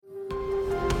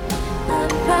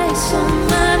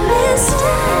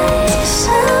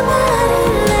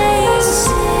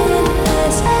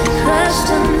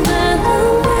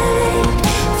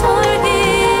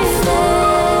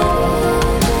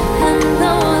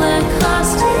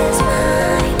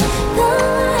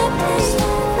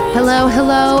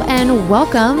Hello, and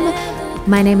welcome.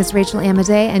 My name is Rachel Amade,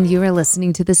 and you are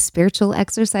listening to the Spiritual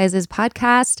Exercises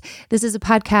podcast. This is a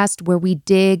podcast where we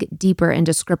dig deeper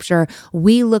into scripture.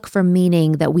 We look for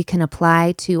meaning that we can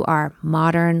apply to our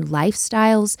modern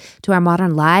lifestyles, to our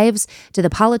modern lives, to the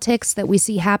politics that we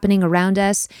see happening around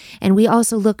us. And we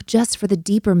also look just for the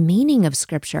deeper meaning of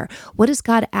scripture. What is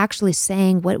God actually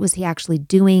saying? What was he actually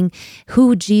doing?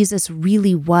 Who Jesus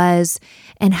really was?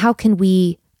 And how can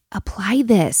we apply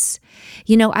this?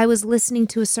 You know, I was listening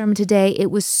to a sermon today.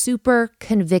 It was super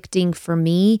convicting for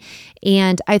me.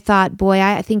 And I thought, boy,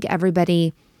 I think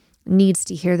everybody needs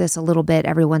to hear this a little bit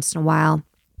every once in a while.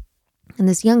 And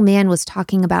this young man was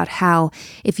talking about how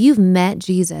if you've met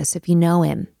Jesus, if you know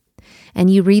him, and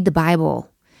you read the Bible,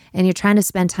 and you're trying to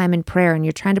spend time in prayer, and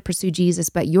you're trying to pursue Jesus,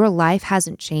 but your life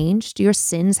hasn't changed, your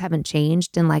sins haven't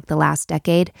changed in like the last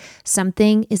decade,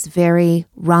 something is very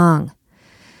wrong.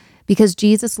 Because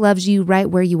Jesus loves you right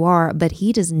where you are, but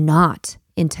he does not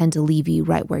intend to leave you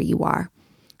right where you are.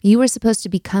 You are supposed to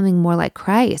be becoming more like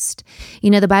Christ. You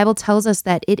know, the Bible tells us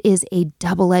that it is a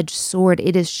double-edged sword.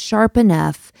 It is sharp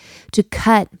enough to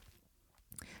cut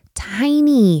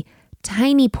tiny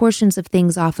portions of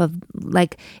things off of,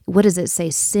 like, what does it say?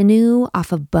 Sinew,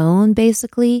 off of bone,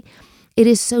 basically. It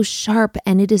is so sharp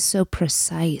and it is so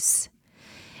precise.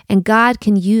 And God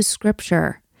can use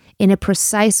scripture in a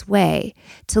precise way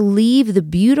to leave the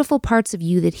beautiful parts of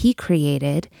you that he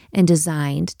created and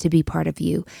designed to be part of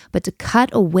you, but to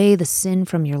cut away the sin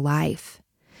from your life.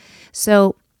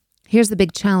 So here's the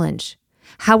big challenge.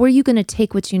 How are you going to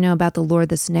take what you know about the Lord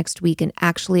this next week and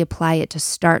actually apply it to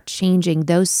start changing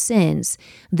those sins,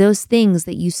 those things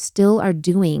that you still are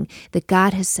doing that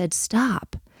God has said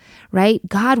stop? Right?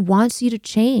 God wants you to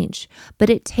change, but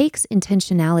it takes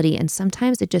intentionality, and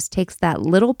sometimes it just takes that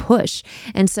little push.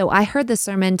 And so I heard the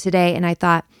sermon today and I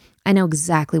thought, I know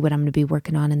exactly what I'm going to be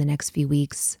working on in the next few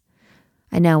weeks.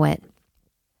 I know it.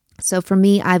 So for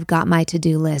me, I've got my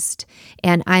to-do list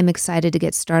and I'm excited to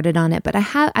get started on it. But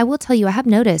I will tell you, I have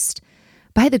noticed,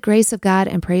 by the grace of God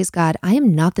and praise God, I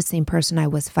am not the same person I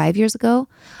was 5 years ago.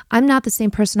 I'm not the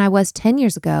same person I was 10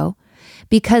 years ago.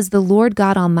 Because the Lord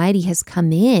God Almighty has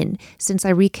come in since I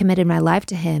recommitted my life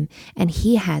to him, and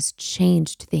he has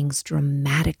changed things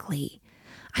dramatically.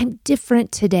 I'm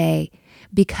different today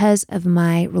because of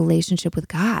my relationship with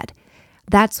God.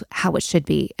 That's how it should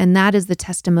be, and that is the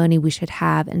testimony we should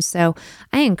have. And so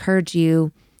I encourage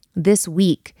you this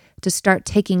week to start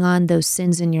taking on those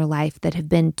sins in your life that have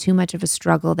been too much of a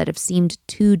struggle, that have seemed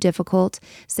too difficult.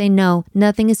 Say, no,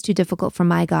 nothing is too difficult for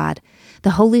my God. The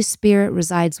Holy Spirit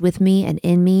resides with me and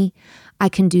in me. I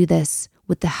can do this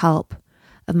with the help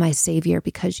of my Savior,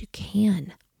 because you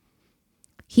can.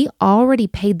 He already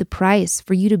paid the price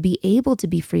for you to be able to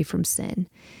be free from sin.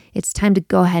 It's time to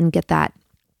go ahead and get that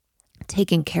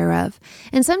taken care of.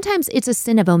 And sometimes it's a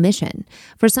sin of omission.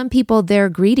 For some people, they're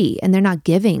greedy and they're not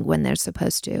giving when they're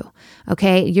supposed to.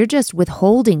 Okay, you're just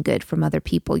withholding good from other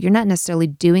people. You're not necessarily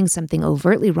doing something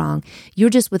overtly wrong.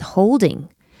 You're just withholding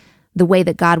the way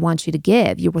that God wants you to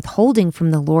give. You're withholding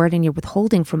from the Lord and you're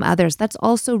withholding from others. That's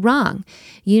also wrong.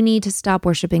 You need to stop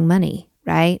worshiping money,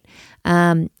 right?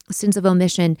 Sins of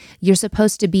omission, you're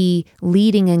supposed to be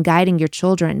leading and guiding your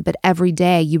children, but every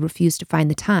day you refuse to find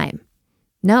the time.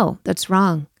 No, that's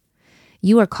wrong.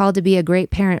 You are called to be a great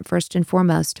parent first and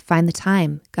foremost. Find the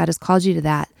time. God has called you to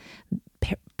that.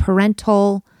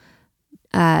 Parental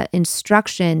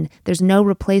instruction, there's no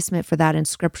replacement for that in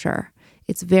scripture.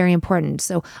 It's very important.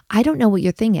 So I don't know what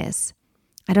your thing is.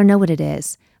 I don't know what it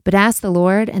is, but ask the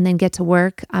Lord and then get to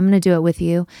work. I'm going to do it with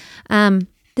you.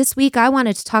 This week, I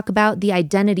wanted to talk about the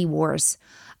identity wars.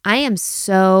 I am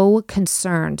so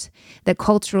concerned that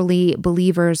culturally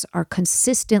believers are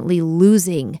consistently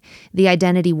losing the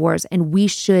identity wars, and we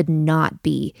should not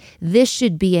be. This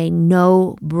should be a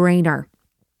no-brainer.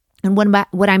 And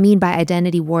what I mean by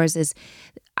identity wars is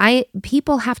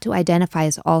people have to identify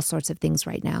as all sorts of things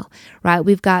right now, right?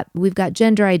 We've got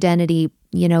gender identity,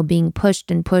 being pushed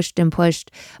and pushed and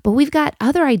pushed, but we've got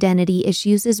other identity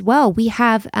issues as well. We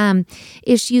have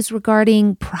issues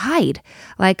regarding pride.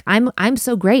 Like I'm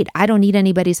so great. I don't need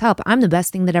anybody's help. I'm the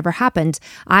best thing that ever happened.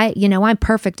 I'm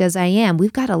perfect as I am.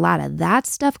 We've got a lot of that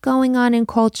stuff going on in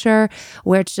culture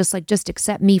where it's just like, just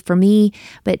accept me for me.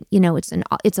 But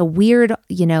it's a weird,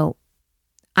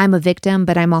 I'm a victim,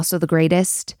 but I'm also the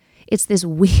greatest. It's this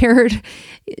weird,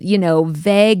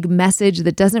 vague message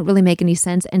that doesn't really make any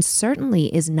sense and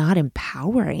certainly is not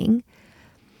empowering.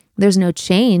 There's no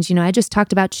change. I just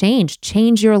talked about change.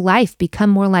 Change your life, become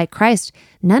more like Christ.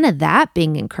 None of that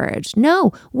being encouraged.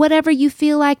 No, whatever you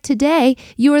feel like today,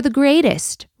 you're the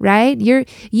greatest, right?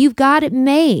 You've got it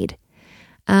made.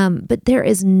 But there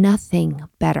is nothing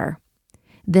better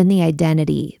than the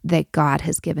identity that God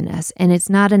has given us. And it's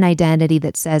not an identity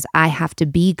that says, I have to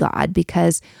be God,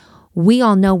 because we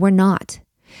all know we're not.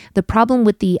 The problem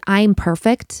with the I'm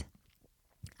perfect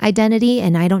identity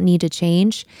and I don't need to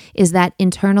change is that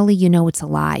internally it's a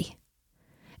lie.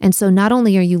 And so not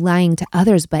only are you lying to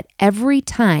others, but every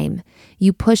time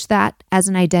you push that as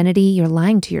an identity, you're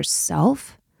lying to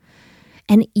yourself.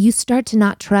 And you start to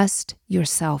not trust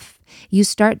yourself.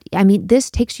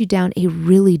 This takes you down a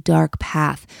really dark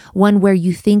path, one where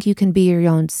you think you can be your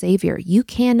own savior. You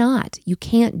cannot. You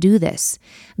can't do this.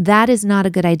 That is not a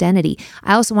good identity.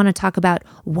 I also want to talk about,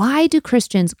 why do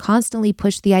Christians constantly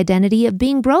push the identity of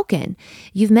being broken?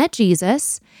 You've met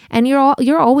Jesus and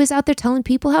you're always out there telling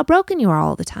people how broken you are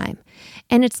all the time.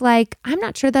 And it's like, I'm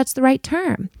not sure that's the right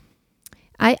term.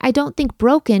 I don't think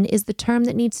broken is the term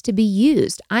that needs to be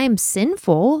used. I am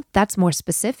sinful. That's more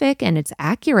specific and it's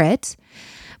accurate.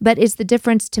 But it's the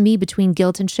difference to me between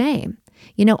guilt and shame.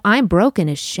 I'm broken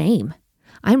is shame.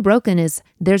 I'm broken is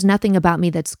there's nothing about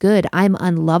me that's good. I'm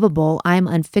unlovable. I'm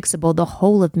unfixable. The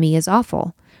whole of me is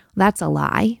awful. That's a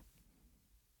lie.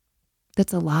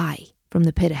 That's a lie from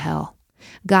the pit of hell.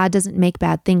 God doesn't make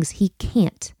bad things. He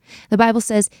can't. The Bible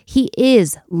says he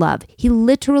is love. He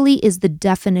literally is the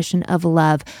definition of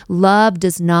love. Love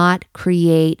does not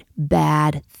create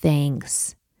bad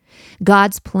things.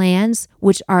 God's plans,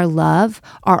 which are love,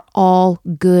 are all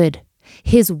good.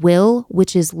 His will,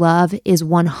 which is love, is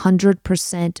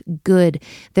 100% good.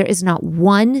 There is not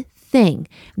one thing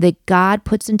that God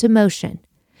puts into motion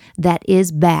that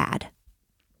is bad.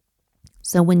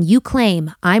 So when you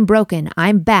claim, I'm broken,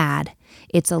 I'm bad,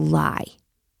 it's a lie.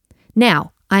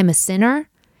 Now, I'm a sinner.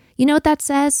 You know what that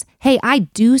says? Hey, I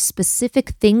do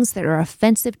specific things that are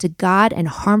offensive to God and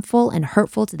harmful and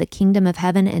hurtful to the kingdom of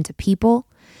heaven and to people.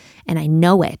 And I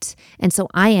know it. And so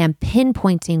I am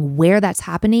pinpointing where that's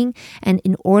happening. And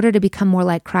in order to become more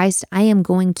like Christ, I am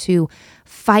going to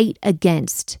fight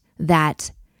against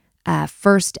that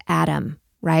first Adam,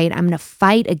 right? I'm going to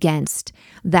fight against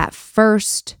that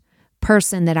first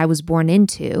person that I was born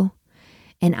into.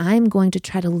 And I'm going to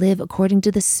try to live according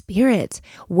to the Spirit,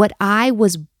 what I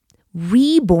was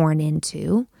reborn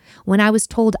into. When I was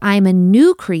told I'm a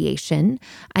new creation,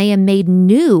 I am made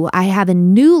new, I have a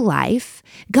new life,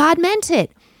 God meant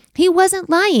it. He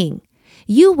wasn't lying.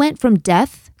 You went from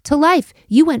death to life.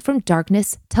 You went from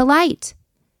darkness to light.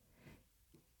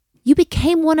 You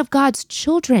became one of God's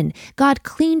children. God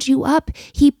cleaned you up.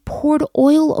 He poured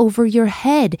oil over your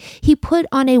head. He put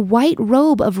on a white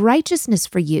robe of righteousness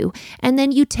for you. And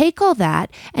then you take all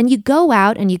that and you go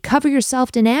out and you cover yourself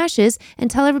in ashes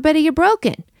and tell everybody you're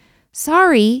broken.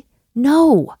 Sorry.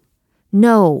 No.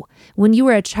 When you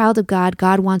are a child of God,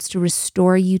 God wants to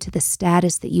restore you to the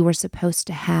status that you were supposed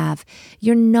to have.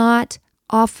 You're not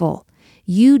awful.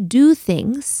 You do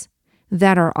things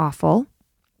that are awful.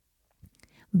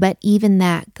 But even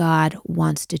that, God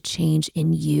wants to change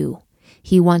in you.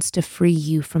 He wants to free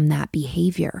you from that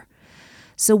behavior.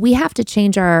 So we have to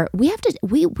change we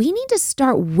need to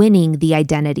start winning the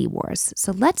identity wars.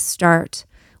 So let's start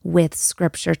with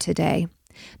scripture today.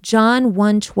 John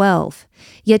 1:12,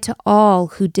 yet to all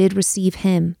who did receive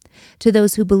him, to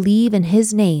those who believe in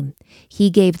his name, he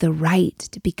gave the right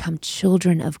to become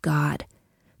children of God.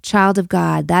 Child of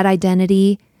God, that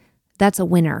identity, that's a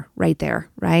winner right there,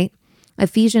 right?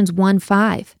 Ephesians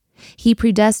 1:5, he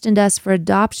predestined us for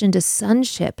adoption to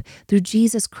sonship through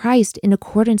Jesus Christ in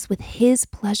accordance with his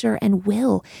pleasure and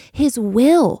will. His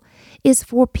will is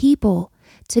for people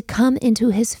to come into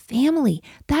his family.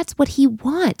 That's what he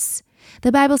wants.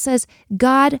 The Bible says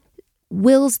God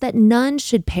wills that none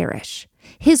should perish.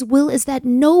 His will is that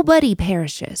nobody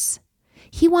perishes.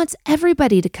 He wants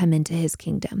everybody to come into his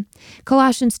kingdom.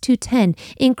 Colossians 2:10,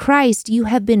 in Christ you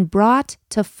have been brought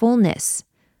to fullness.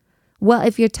 Well,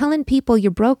 if you're telling people you're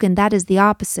broken, that is the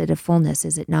opposite of fullness,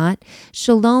 is it not?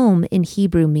 Shalom in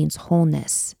Hebrew means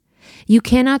wholeness. You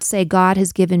cannot say God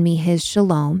has given me his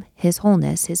shalom, his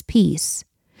wholeness, his peace,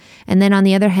 and then on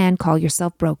the other hand, call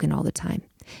yourself broken all the time.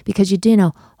 Because you do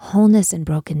know wholeness and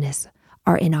brokenness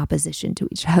are in opposition to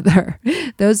each other.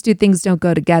 Those two things don't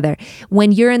go together.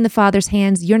 When you're in the Father's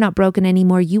hands, you're not broken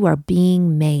anymore. You are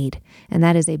being made. And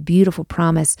that is a beautiful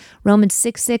promise. Romans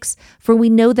 6:6, for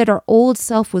we know that our old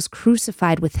self was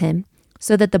crucified with him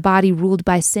so that the body ruled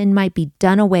by sin might be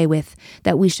done away with,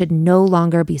 that we should no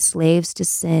longer be slaves to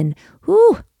sin.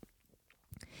 Whew!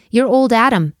 Your old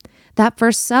Adam, that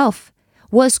first self,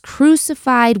 was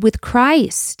crucified with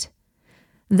Christ.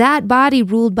 That body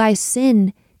ruled by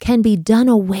sin can be done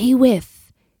away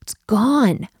with. It's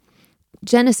gone.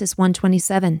 Genesis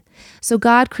 1:27. So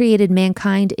God created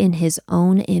mankind in his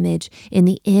own image. In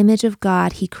the image of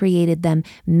God, he created them.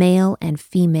 Male and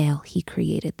female, he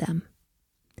created them.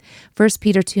 1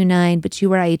 Peter 2:9, but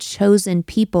you are a chosen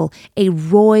people, a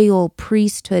royal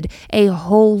priesthood, a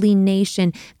holy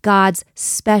nation, God's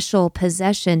special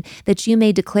possession, that you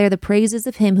may declare the praises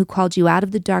of him who called you out of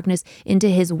the darkness into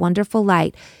his wonderful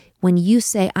light. When you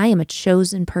say, I am a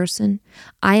chosen person,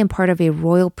 I am part of a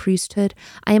royal priesthood,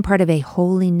 I am part of a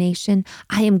holy nation,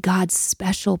 I am God's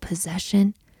special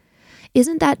possession,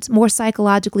 isn't that more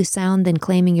psychologically sound than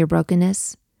claiming your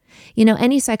brokenness? You know,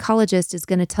 any psychologist is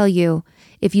going to tell you,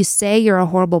 if you say you're a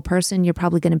horrible person, you're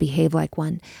probably going to behave like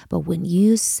one. But when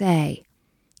you say,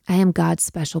 I am God's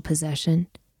special possession,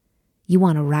 you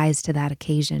want to rise to that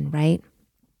occasion, right?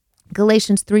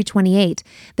 Galatians 3:28,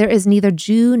 there is neither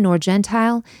Jew nor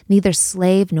Gentile, neither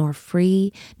slave nor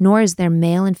free, nor is there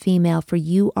male and female, for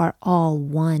you are all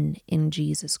one in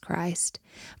Jesus Christ.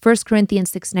 1 Corinthians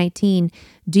 6:19,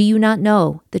 do you not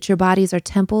know that your bodies are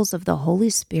temples of the Holy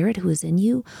Spirit who is in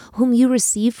you, whom you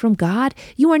received from God?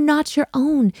 You are not your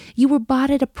own. You were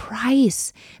bought at a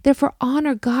price. Therefore,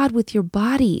 honor God with your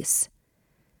bodies.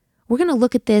 We're going to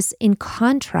look at this in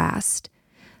contrast,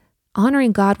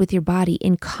 honoring God with your body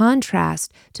in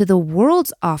contrast to the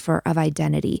world's offer of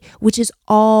identity, which is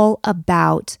all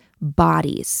about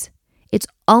bodies. It's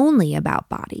only about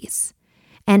bodies.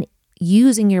 And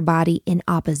using your body in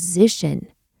opposition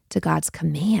to God's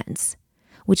commands,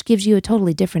 which gives you a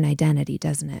totally different identity,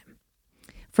 doesn't it?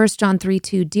 1 John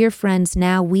 3:2, dear friends,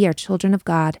 now we are children of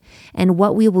God, and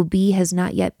what we will be has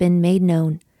not yet been made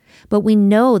known. But we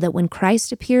know that when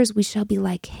Christ appears, we shall be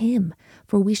like him,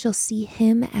 for we shall see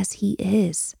him as he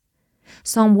is.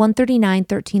 Psalm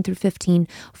 139:13-15,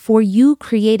 for you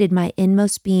created my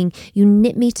inmost being. You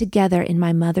knit me together in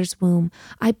my mother's womb.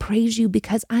 I praise you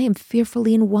because I am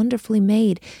fearfully and wonderfully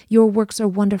made. Your works are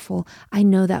wonderful. I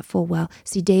know that full well.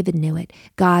 See, David knew it.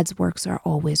 God's works are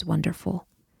always wonderful.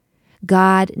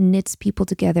 God knits people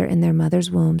together in their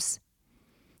mother's wombs.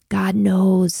 God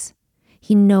knows.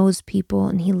 He knows people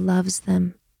and he loves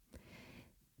them.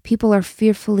 People are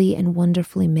fearfully and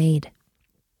wonderfully made.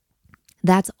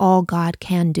 That's all God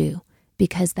can do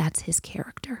because that's his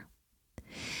character.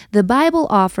 The Bible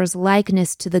offers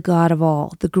likeness to the God of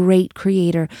all, the great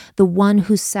creator, the one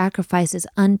whose sacrifice is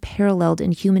unparalleled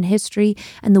in human history,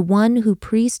 and the one who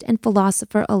priest and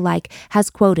philosopher alike has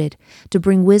quoted to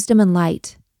bring wisdom and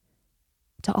light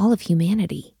to all of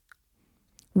humanity.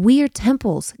 We are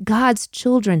temples, God's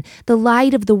children, the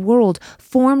light of the world,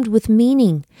 formed with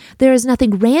meaning. There is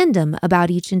nothing random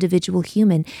about each individual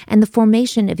human and the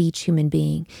formation of each human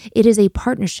being. It is a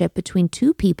partnership between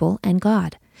two people and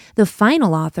God, the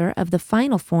final author of the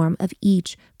final form of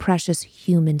each precious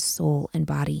human soul and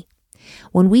body.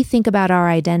 When we think about our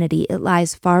identity, it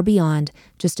lies far beyond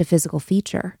just a physical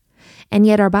feature. And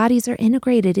yet our bodies are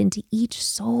integrated into each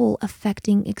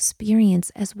soul-affecting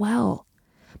experience as well.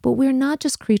 But we're not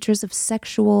just creatures of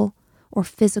sexual or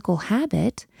physical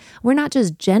habit. We're not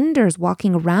just genders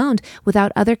walking around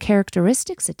without other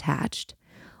characteristics attached.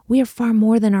 We are far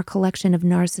more than our collection of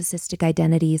narcissistic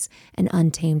identities and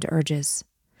untamed urges.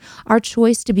 Our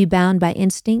choice to be bound by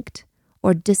instinct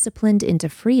or disciplined into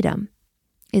freedom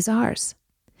is ours.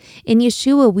 In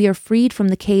Yeshua, we are freed from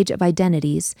the cage of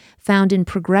identities found in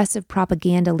progressive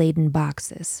propaganda-laden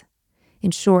boxes.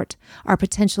 In short, our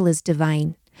potential is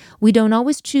divine. We don't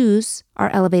always choose our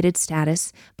elevated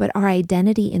status, but our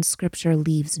identity in Scripture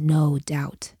leaves no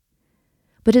doubt.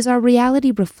 But is our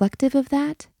reality reflective of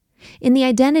that? In the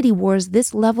identity wars,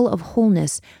 this level of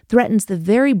wholeness threatens the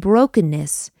very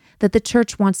brokenness that the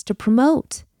church wants to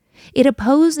promote. It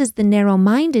opposes the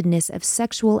narrow-mindedness of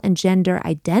sexual and gender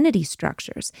identity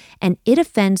structures, and it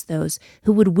offends those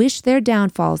who would wish their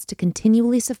downfalls to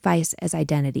continually suffice as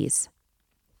identities.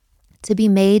 To be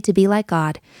made to be like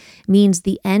God means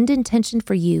the end intention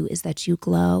for you is that you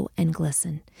glow and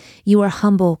glisten. You are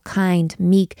humble, kind,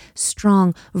 meek,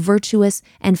 strong, virtuous,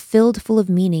 and filled full of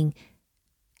meaning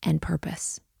and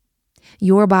purpose.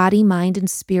 Your body, mind, and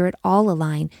spirit all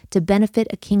align to benefit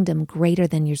a kingdom greater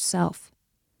than yourself,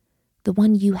 the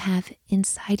one you have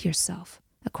inside yourself,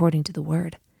 according to the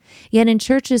Word. Yet in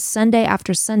churches Sunday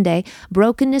after Sunday,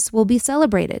 brokenness will be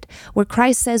celebrated. Where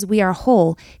Christ says we are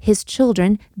whole, his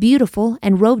children, beautiful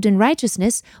and robed in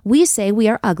righteousness, we say we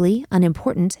are ugly,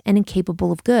 unimportant, and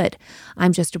incapable of good.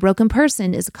 I'm just a broken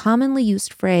person is a commonly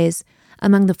used phrase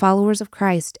among the followers of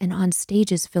Christ and on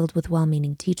stages filled with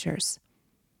well-meaning teachers.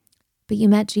 But you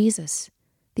met Jesus,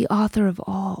 the author of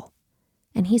all,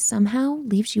 and he somehow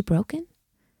leaves you broken?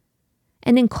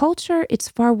 And in culture, it's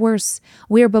far worse.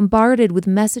 We are bombarded with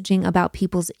messaging about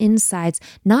people's insides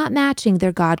not matching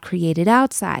their God-created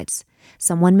outsides.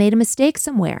 Someone made a mistake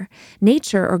somewhere.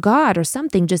 Nature or God or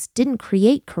something just didn't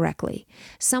create correctly.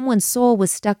 Someone's soul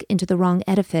was stuck into the wrong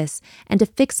edifice, and to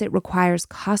fix it requires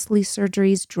costly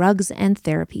surgeries, drugs, and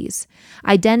therapies.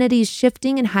 Identities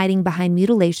shifting and hiding behind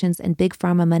mutilations and big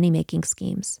pharma money-making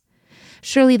schemes.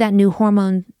 Surely that new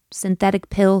hormone synthetic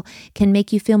pill can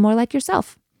make you feel more like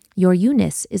yourself. Your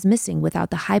you-ness is missing without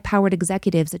the high-powered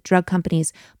executives at drug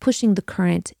companies pushing the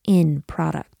current in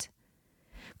product.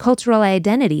 Cultural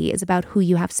identity is about who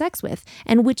you have sex with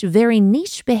and which very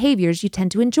niche behaviors you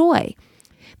tend to enjoy.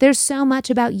 There's so much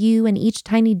about you and each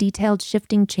tiny detailed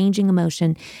shifting, changing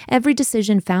emotion, every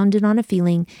decision founded on a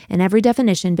feeling, and every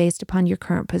definition based upon your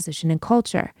current position in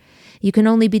culture. You can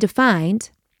only be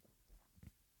defined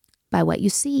by what you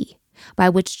see, by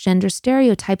which gender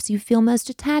stereotypes you feel most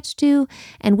attached to,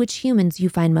 and which humans you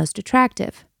find most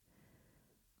attractive.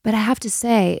 But I have to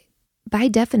say, by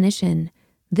definition,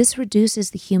 this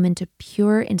reduces the human to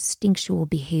pure instinctual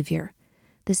behavior.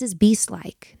 This is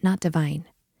beast-like, not divine.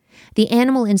 The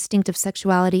animal instinct of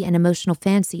sexuality and emotional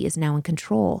fancy is now in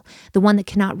control, the one that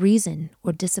cannot reason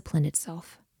or discipline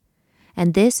itself.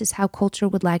 And this is how culture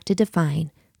would like to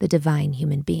define the divine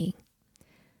human being.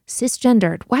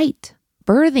 Cisgendered, white,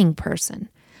 birthing person,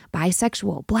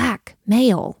 bisexual, black,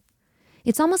 male.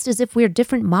 It's almost as if we're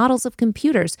different models of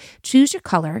computers. Choose your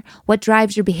color, what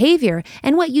drives your behavior,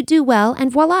 and what you do well,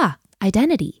 and voila,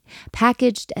 identity,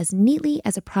 packaged as neatly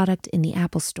as a product in the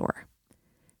Apple Store.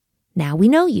 Now we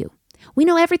know you. We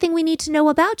know everything we need to know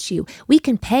about you. We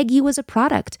can peg you as a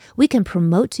product. We can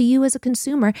promote to you as a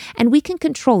consumer, and we can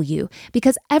control you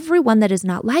because everyone that is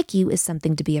not like you is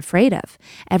something to be afraid of.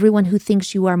 Everyone who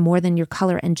thinks you are more than your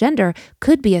color and gender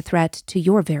could be a threat to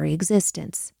your very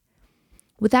existence.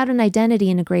 Without an identity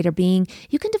in a greater being,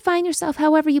 you can define yourself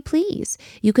however you please.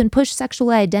 You can push sexual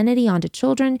identity onto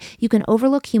children. You can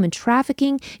overlook human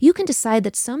trafficking. You can decide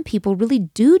that some people really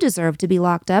do deserve to be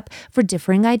locked up for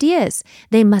differing ideas.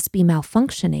 They must be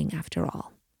malfunctioning, after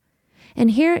all.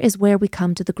 And here is where we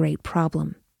come to the great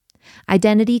problem.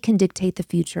 Identity can dictate the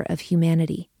future of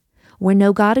humanity. Where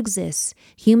no God exists,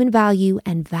 human value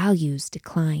and values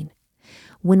decline.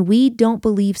 When we don't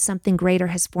believe something greater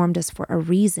has formed us for a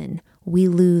reason, we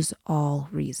lose all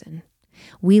reason.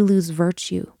 We lose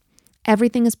virtue.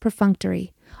 Everything is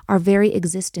perfunctory. Our very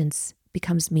existence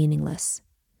becomes meaningless.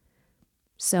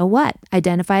 So what?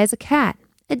 Identify as a cat,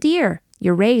 a deer,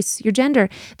 your race, your gender.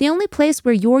 The only place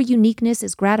where your uniqueness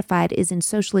is gratified is in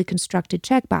socially constructed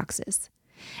checkboxes.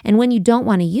 And when you don't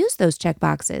want to use those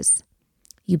checkboxes,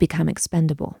 you become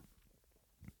expendable.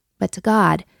 But to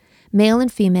God, male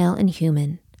and female and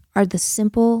human are the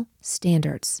simple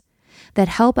standards that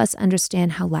help us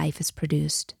understand how life is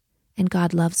produced. And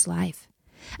God loves life.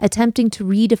 Attempting to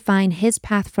redefine his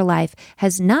path for life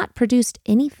has not produced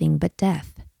anything but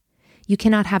death. You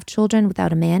cannot have children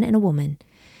without a man and a woman,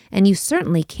 and you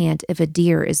certainly can't if a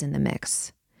deer is in the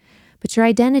mix. But your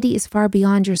identity is far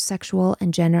beyond your sexual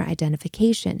and gender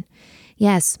identification.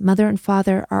 Yes, mother and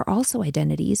father are also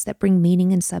identities that bring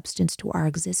meaning and substance to our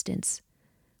existence.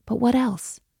 But what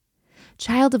else?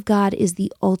 Child of God is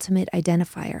the ultimate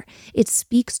identifier. It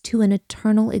speaks to an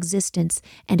eternal existence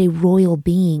and a royal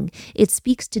being. It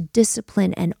speaks to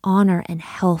discipline and honor and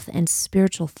health and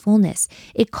spiritual fullness.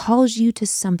 It calls you to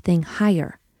something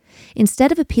higher.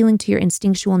 Instead of appealing to your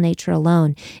instinctual nature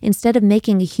alone, instead of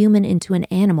making a human into an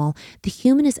animal, the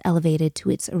human is elevated to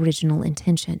its original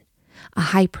intention. A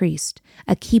high priest,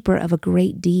 a keeper of a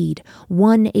great deed,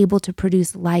 one able to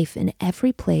produce life in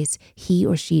every place he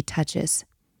or she touches.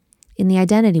 In the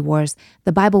identity wars,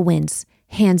 the Bible wins,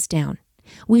 hands down.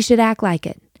 We should act like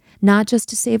it, not just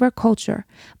to save our culture,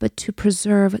 but to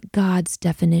preserve God's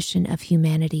definition of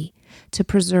humanity, to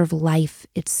preserve life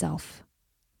itself.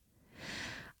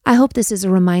 I hope this is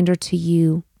a reminder to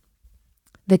you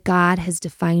that God has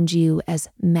defined you as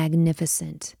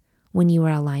magnificent when you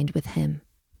are aligned with him.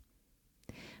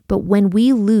 But when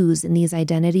we lose in these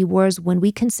identity wars, when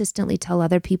we consistently tell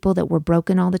other people that we're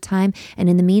broken all the time, and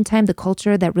in the meantime, the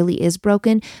culture that really is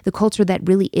broken, the culture that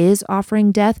really is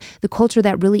offering death, the culture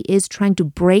that really is trying to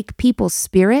break people's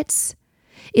spirits,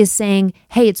 is saying,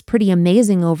 hey, it's pretty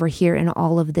amazing over here in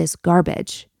all of this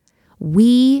garbage.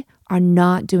 We are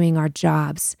not doing our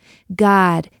jobs.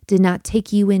 God did not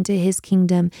take you into his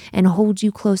kingdom and hold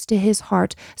you close to his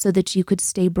heart so that you could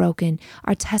stay broken.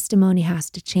 Our testimony has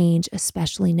to change,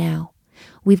 especially now.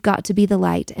 We've got to be the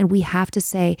light, and we have to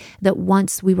say that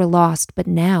once we were lost, but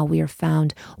now we are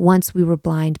found. Once we were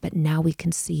blind, but now we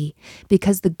can see,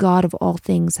 because the God of all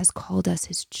things has called us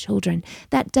his children.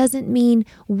 That doesn't mean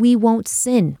we won't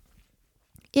sin.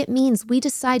 It means we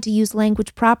decide to use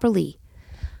language properly.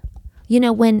 You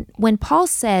know, when Paul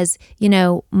says,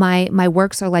 my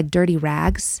works are like dirty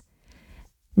rags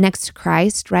next to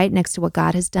Christ, right? Next to what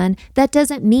God has done, that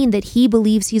doesn't mean that he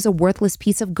believes he's a worthless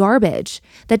piece of garbage.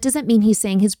 That doesn't mean he's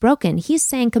saying he's broken. He's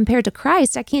saying compared to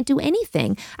Christ, I can't do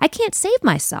anything. I can't save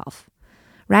myself,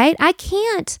 right? I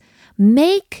can't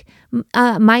make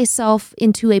myself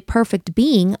into a perfect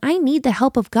being. I need the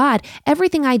help of God.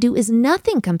 Everything I do is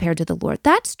nothing compared to the Lord.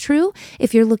 That's true.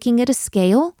 If you're looking at a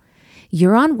scale,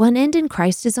 you're on one end and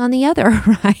Christ is on the other,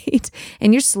 right?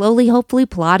 And you're slowly, hopefully,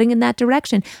 plodding in that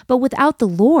direction. But without the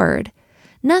Lord,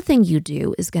 nothing you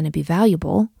do is going to be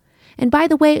valuable. And by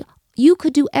the way, you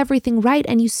could do everything right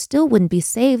and you still wouldn't be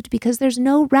saved, because there's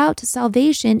no route to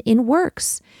salvation in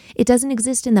works. It doesn't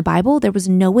exist in the Bible. There was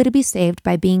no way to be saved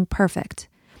by being perfect.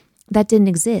 That didn't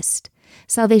exist.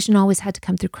 Salvation always had to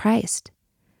come through Christ.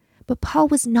 But Paul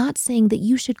was not saying that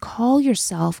you should call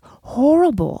yourself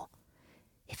horrible.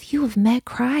 If you have met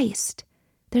Christ,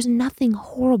 there's nothing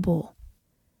horrible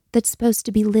that's supposed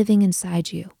to be living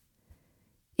inside you.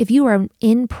 If you are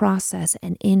in process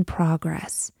and in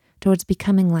progress towards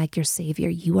becoming like your Savior,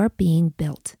 you are being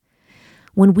built.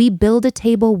 When we build a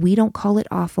table, we don't call it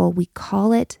awful. We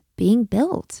call it being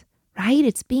built, right?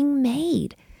 It's being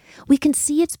made. We can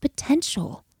see its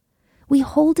potential. We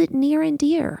hold it near and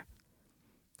dear.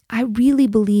 I really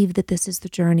believe that this is the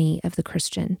journey of the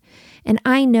Christian. And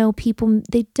I know people,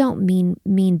 they don't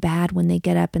mean bad when they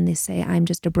get up and they say, I'm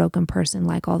just a broken person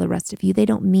like all the rest of you. They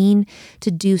don't mean to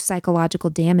do psychological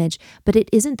damage, but it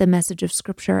isn't the message of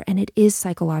Scripture, and it is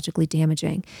psychologically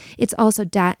damaging. It's also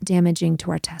damaging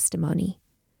to our testimony.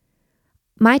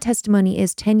 My testimony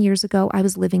is 10 years ago, I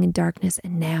was living in darkness,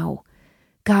 and now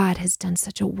God has done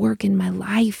such a work in my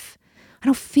life. I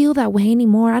don't feel that way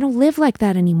anymore. I don't live like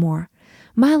that anymore.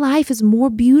 My life is more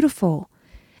beautiful,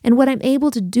 and what I'm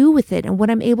able to do with it and what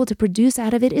I'm able to produce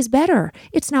out of it is better.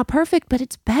 It's not perfect, but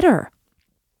it's better.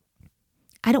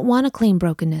 I don't want to claim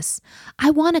brokenness.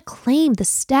 I want to claim the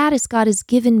status God has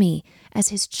given me as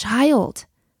his child,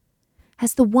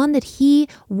 as the one that he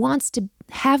wants to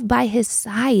have by his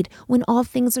side when all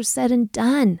things are said and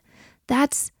done.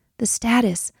 That's the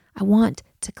status I want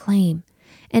to claim,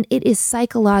 and it is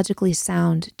psychologically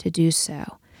sound to do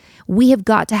so. We have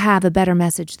got to have a better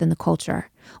message than the culture.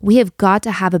 We have got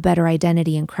to have a better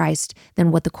identity in Christ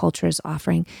than what the culture is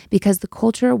offering, because the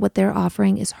culture, what they're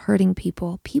offering is hurting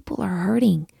people. People are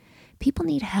hurting. People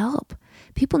need help.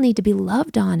 People need to be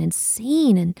loved on and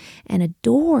seen and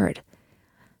adored.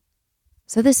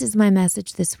 So this is my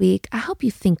message this week. I hope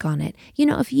you think on it.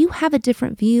 If you have a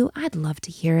different view, I'd love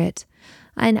to hear it.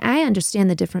 And I understand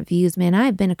the different views, man.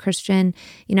 I've been a Christian.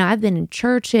 I've been in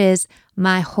churches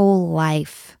my whole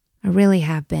life. I really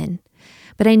have been.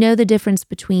 But I know the difference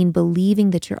between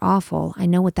believing that you're awful, I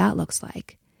know what that looks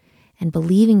like, and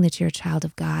believing that you're a child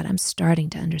of God. I'm starting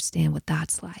to understand what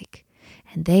that's like.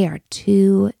 And they are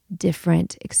two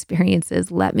different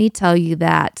experiences. Let me tell you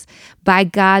that, by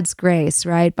God's grace,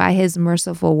 right? By his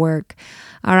merciful work.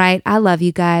 All right. I love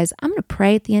you guys. I'm going to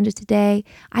pray at the end of today.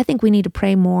 I think we need to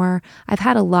pray more. I've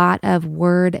had a lot of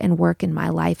word and work in my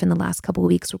life in the last couple of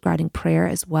weeks regarding prayer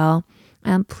as well.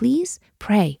 Please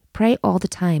pray. Pray all the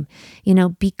time.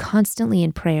 Be constantly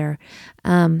in prayer.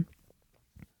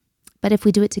 But if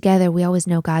we do it together, we always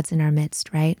know God's in our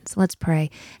midst, right? So let's pray.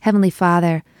 Heavenly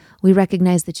Father, we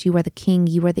recognize that you are the King,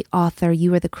 you are the author,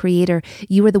 you are the creator,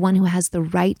 you are the one who has the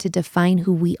right to define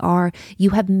who we are.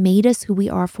 You have made us who we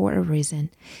are for a reason.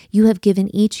 You have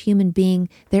given each human being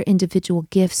their individual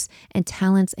gifts and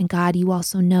talents, and God, you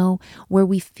also know where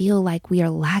we feel like we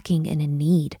are lacking and in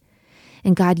need.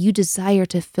 And God, you desire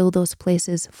to fill those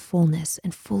places fullness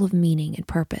and full of meaning and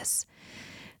purpose.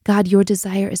 God, your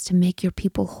desire is to make your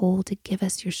people whole, to give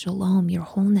us your shalom, your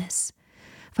wholeness.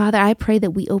 Father, I pray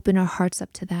that we open our hearts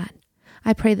up to that.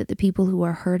 I pray that the people who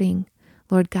are hurting,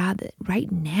 Lord God, that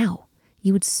right now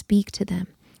you would speak to them.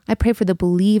 I pray for the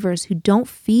believers who don't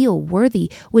feel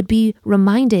worthy would be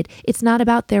reminded it's not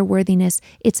about their worthiness,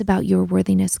 it's about your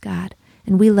worthiness, God.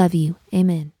 And we love you.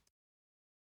 Amen.